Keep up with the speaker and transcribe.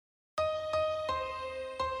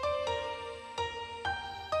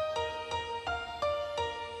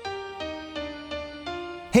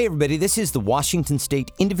Hey everybody, this is the Washington State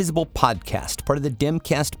Indivisible Podcast, part of the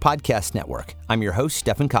Demcast Podcast Network. I'm your host,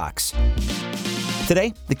 Stephen Cox.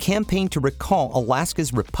 Today, the campaign to recall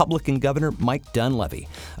Alaska's Republican Governor Mike Dunleavy.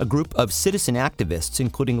 A group of citizen activists,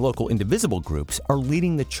 including local indivisible groups, are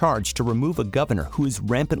leading the charge to remove a governor who is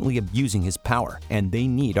rampantly abusing his power, and they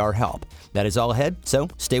need our help. That is all ahead, so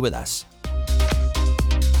stay with us.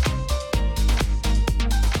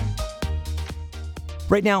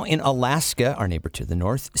 Right now in Alaska, our neighbor to the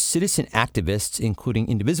north, citizen activists, including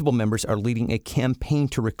indivisible members, are leading a campaign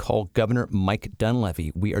to recall Governor Mike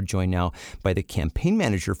Dunleavy. We are joined now by the campaign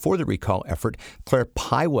manager for the recall effort, Claire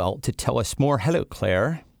Pywell, to tell us more. Hello,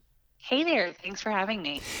 Claire. Hey there. Thanks for having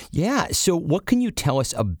me. Yeah. So what can you tell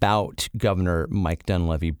us about Governor Mike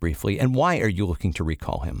Dunleavy briefly, and why are you looking to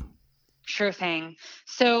recall him? Sure thing.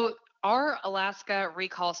 So our Alaska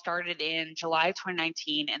recall started in July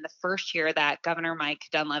 2019, and the first year that Governor Mike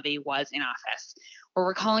Dunleavy was in office. We're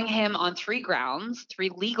recalling him on three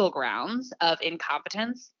legal grounds of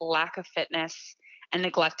incompetence, lack of fitness, and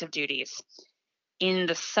neglect of duties. In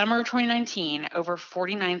the summer of 2019, over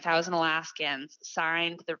 49,000 Alaskans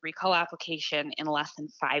signed the recall application in less than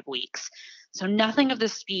 5 weeks. So nothing of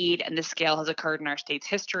this speed and this scale has occurred in our state's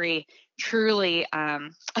history. Truly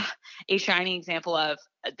a shining example of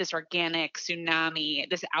this organic tsunami,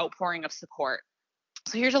 this outpouring of support.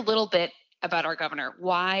 So here's a little bit about our governor.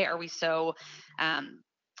 Why are we so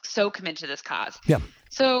committed to this cause? Yeah.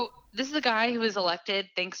 So this is a guy who was elected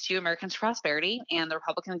thanks to Americans for Prosperity and the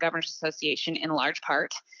Republican Governors Association in large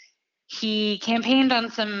part. He campaigned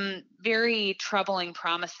on some very troubling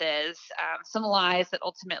promises, some lies that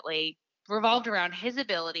ultimately revolved around his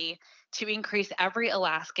ability to increase every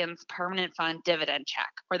Alaskan's permanent fund dividend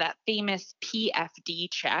check, or that famous PFD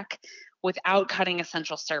check, without cutting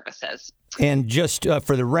essential services. And just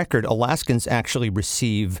for the record, Alaskans actually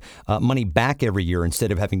receive money back every year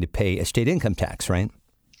instead of having to pay a state income tax, right?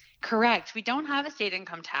 Correct. We don't have a state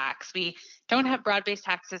income tax. We don't have broad-based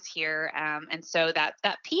taxes here. And so that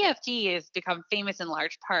PFD has become famous in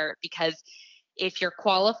large part because if you're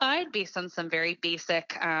qualified based on some very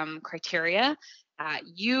basic criteria,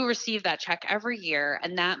 you receive that check every year.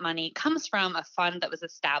 And that money comes from a fund that was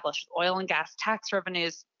established with oil and gas tax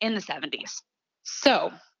revenues in the 70s.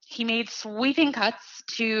 So he made sweeping cuts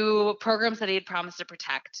to programs that he had promised to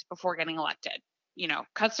protect before getting elected.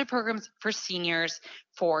 Cuts to programs for seniors,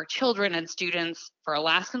 for children and students, for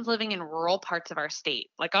Alaskans living in rural parts of our state,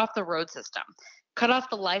 like off the road system. Cut off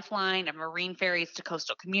the lifeline of marine ferries to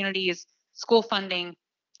coastal communities, school funding,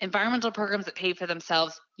 environmental programs that pay for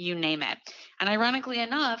themselves, you name it. And ironically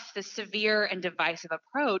enough, this severe and divisive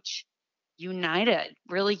approach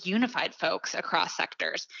really unified folks across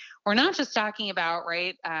sectors. We're not just talking about,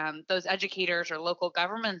 those educators or local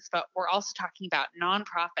governments, but we're also talking about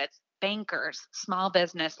nonprofits, bankers, small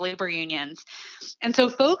business, labor unions. And so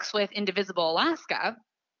folks with Indivisible Alaska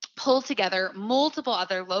pulled together multiple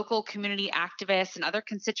other local community activists and other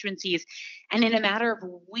constituencies. And in a matter of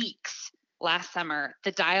weeks last summer,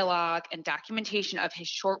 the dialogue and documentation of his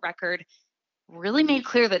short record really made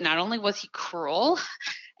clear that not only was he cruel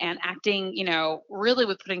and acting, really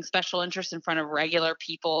with putting special interests in front of regular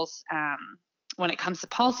people's when it comes to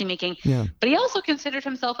policymaking, but he also considered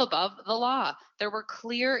himself above the law. There were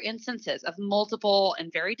clear instances of multiple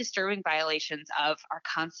and very disturbing violations of our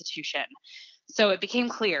Constitution. So it became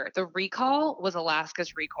clear the recall was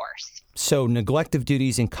Alaska's recourse. So neglect of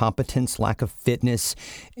duties, incompetence, lack of fitness,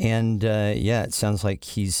 and it sounds like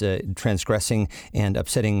he's transgressing and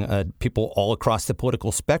upsetting people all across the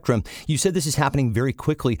political spectrum. You said this is happening very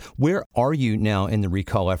quickly. Where are you now in the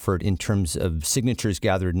recall effort in terms of signatures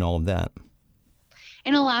gathered and all of that?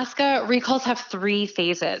 In Alaska, recalls have 3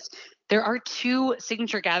 phases. There are 2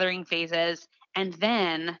 signature gathering phases and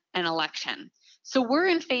then an election. So we're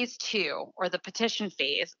in phase 2, or the petition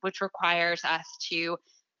phase, which requires us to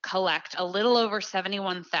collect a little over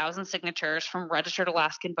 71,000 signatures from registered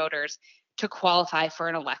Alaskan voters to qualify for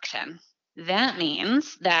an election. That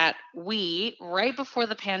means that we, right before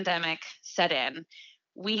the pandemic set in,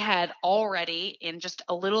 we had already, in just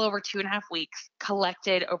a little over 2.5 weeks,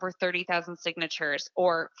 collected over 30,000 signatures,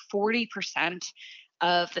 or 40%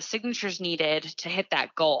 of the signatures needed to hit that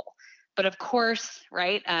goal. But of course,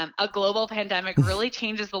 a global pandemic really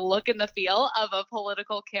changes the look and the feel of a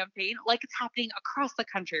political campaign, like it's happening across the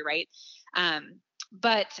country, right?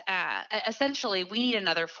 But essentially, we need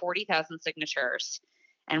another 40,000 signatures.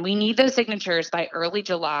 And we need those signatures by early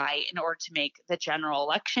July in order to make the general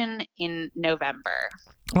election in November.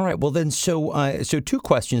 All right. Well, then, so two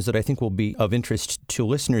questions that I think will be of interest to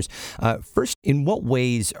listeners. First, in what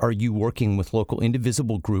ways are you working with local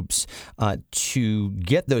indivisible groups to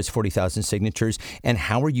get those 40,000 signatures? And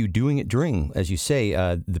how are you doing it during, as you say,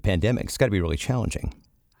 the pandemic? It's got to be really challenging.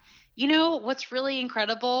 You know, what's really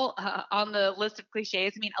incredible on the list of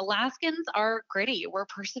cliches, I mean, Alaskans are gritty. We're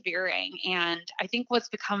persevering. And I think what's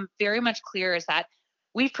become very much clear is that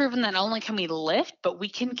we've proven that not only can we lift, but we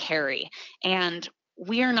can carry. And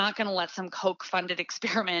we are not going to let some Koch-funded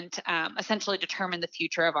experiment essentially determine the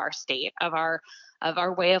future of our state, of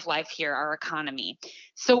our way of life here, our economy.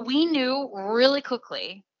 So we knew really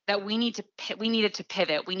quickly that we needed to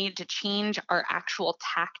pivot. We needed to change our actual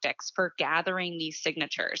tactics for gathering these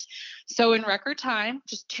signatures. So in record time,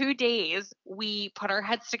 just 2 days, we put our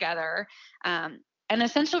heads together and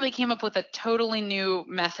essentially we came up with a totally new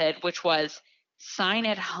method, which was sign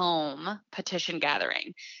at home petition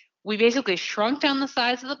gathering. We basically shrunk down the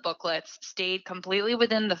size of the booklets, stayed completely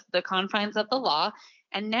within the confines of the law,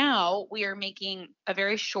 and now we are making a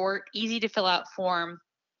very short, easy to fill out form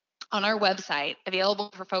on our website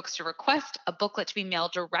available for folks to request a booklet to be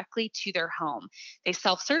mailed directly to their home. They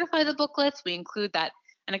self-certify the booklets. We include an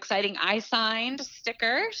exciting I signed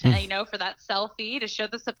sticker, for that selfie to show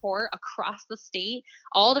the support across the state,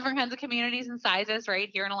 all different kinds of communities and sizes right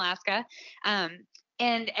here in Alaska.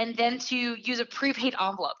 And then to use a prepaid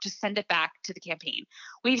envelope to send it back to the campaign.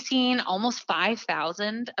 We've seen almost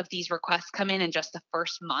 5,000 of these requests come in just the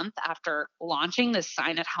first month after launching this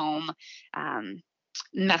sign at home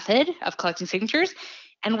method of collecting signatures.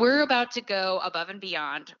 And we're about to go above and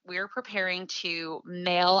beyond. We're preparing to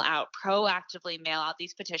proactively mail out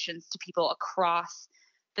these petitions to people across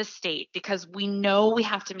the state because we know we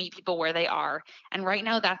have to meet people where they are. And right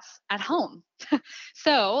now that's at home.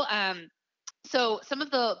 So some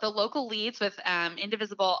of the local leads with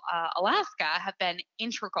Indivisible Alaska have been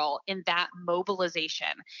integral in that mobilization.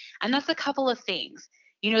 And that's a couple of things.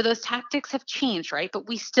 Those tactics have changed, right? But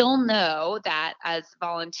we still know that as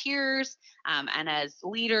volunteers and as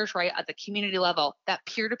leaders, right, at the community level, that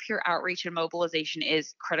peer-to-peer outreach and mobilization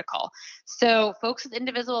is critical. So folks with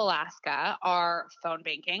Indivisible Alaska are phone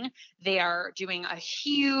banking. They are doing a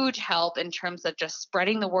huge help in terms of just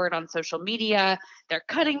spreading the word on social media. They're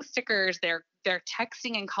cutting stickers. They're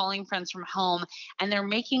texting and calling friends from home, and they're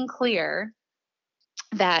making clear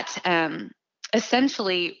that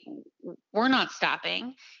essentially we're not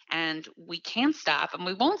stopping, and we can't stop, and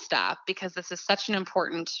we won't stop because this is such an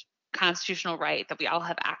important constitutional right that we all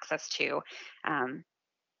have access to, and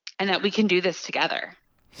that we can do this together.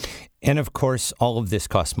 And of course, all of this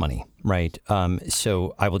costs money, right?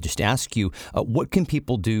 So I will just ask you, what can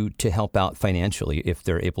people do to help out financially if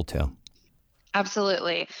they're able to?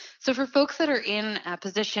 Absolutely. So for folks that are in a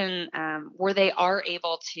position where they are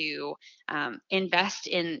able to invest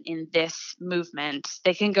in this movement,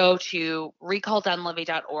 they can go to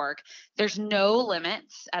recalldunleavy.org. There's no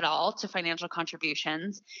limits at all to financial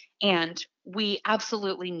contributions, and we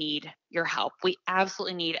absolutely need your help. We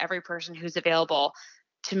absolutely need every person who's available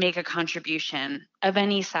to make a contribution of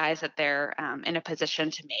any size that they're in a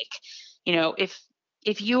position to make.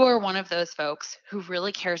 If you are one of those folks who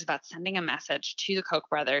really cares about sending a message to the Koch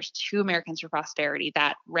brothers, to Americans for Prosperity,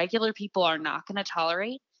 that regular people are not going to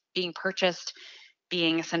tolerate being purchased,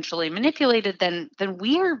 being essentially manipulated, then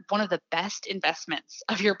we are one of the best investments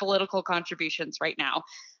of your political contributions right now.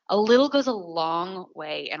 A little goes a long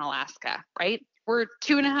way in Alaska, right? We're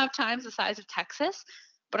 2.5 times the size of Texas,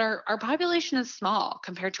 but our population is small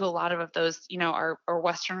compared to a lot of those, our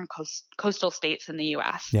western coastal states in the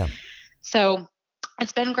U.S. Yeah. So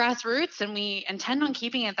it's been grassroots, and we intend on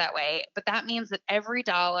keeping it that way. But that means that every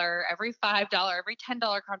 $1, every $5, every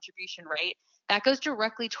 $10 contribution, right, that goes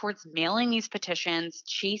directly towards mailing these petitions,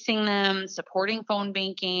 chasing them, supporting phone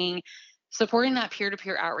banking, supporting that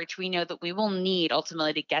peer-to-peer outreach we know that we will need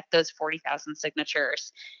ultimately to get those 40,000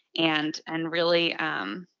 signatures and really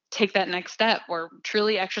take that next step. We're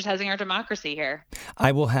truly exercising our democracy here.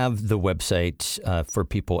 I will have the website for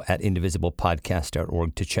people at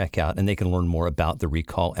indivisiblepodcast.org to check out, and they can learn more about the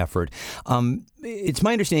recall effort. It's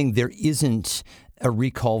my understanding there isn't a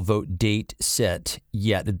recall vote date set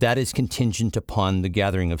yet. That is contingent upon the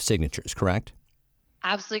gathering of signatures, correct?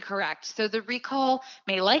 Absolutely correct. So the recall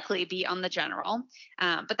may likely be on the general,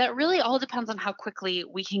 but that really all depends on how quickly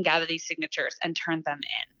we can gather these signatures and turn them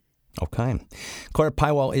in. Okay. Claire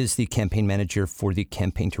Pywall is the campaign manager for the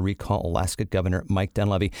Campaign to Recall Alaska Governor Mike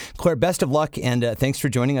Dunleavy. Claire, best of luck, and thanks for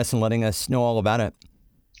joining us and letting us know all about it.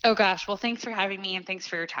 Oh, gosh. Well, thanks for having me, and thanks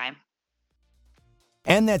for your time.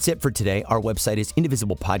 And that's it for today. Our website is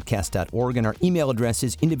indivisiblepodcast.org and our email address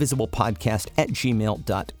is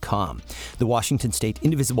indivisiblepodcast@gmail.com. The Washington State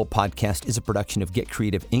Indivisible Podcast is a production of Get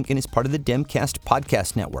Creative, Inc. and is part of the Demcast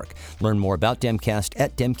Podcast Network. Learn more about Demcast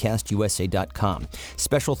at demcastusa.com.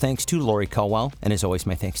 Special thanks to Lori Caldwell, and as always,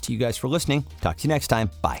 my thanks to you guys for listening. Talk to you next time.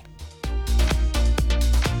 Bye.